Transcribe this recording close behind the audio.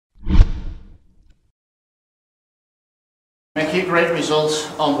Micky, great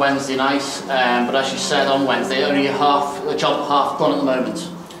result on Wednesday night, but as you said on Wednesday, only the job half done at the moment.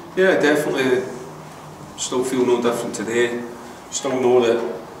 Yeah, definitely. Still feel no different today. Still know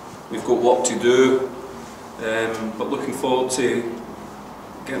that we've got work to do, but looking forward to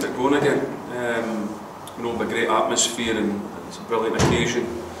getting it going again. You know, with a great atmosphere and it's a brilliant occasion.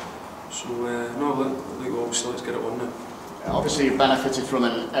 So no, obviously let's get it on now. Obviously you benefited from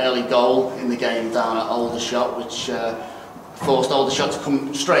an early goal in the game down at Aldershot, which forced Aldershot to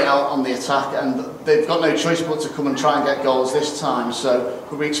come straight out on the attack, and they've got no choice but to come and try and get goals this time. So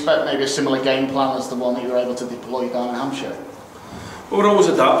could we expect maybe a similar game plan as the one that you were able to deploy down in Hampshire? Well, we're always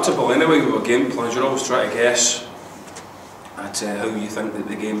adaptable anyway with our game plans. You're always trying to guess at how you think that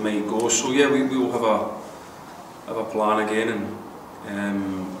the game might go. So yeah, we will have a plan again,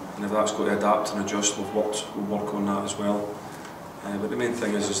 and if that's got to adapt and adjust, we'll work on that as well. But the main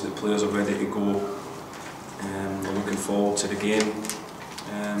thing is that players are ready to go. We're looking forward to the game.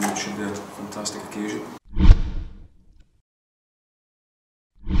 It should be a fantastic occasion.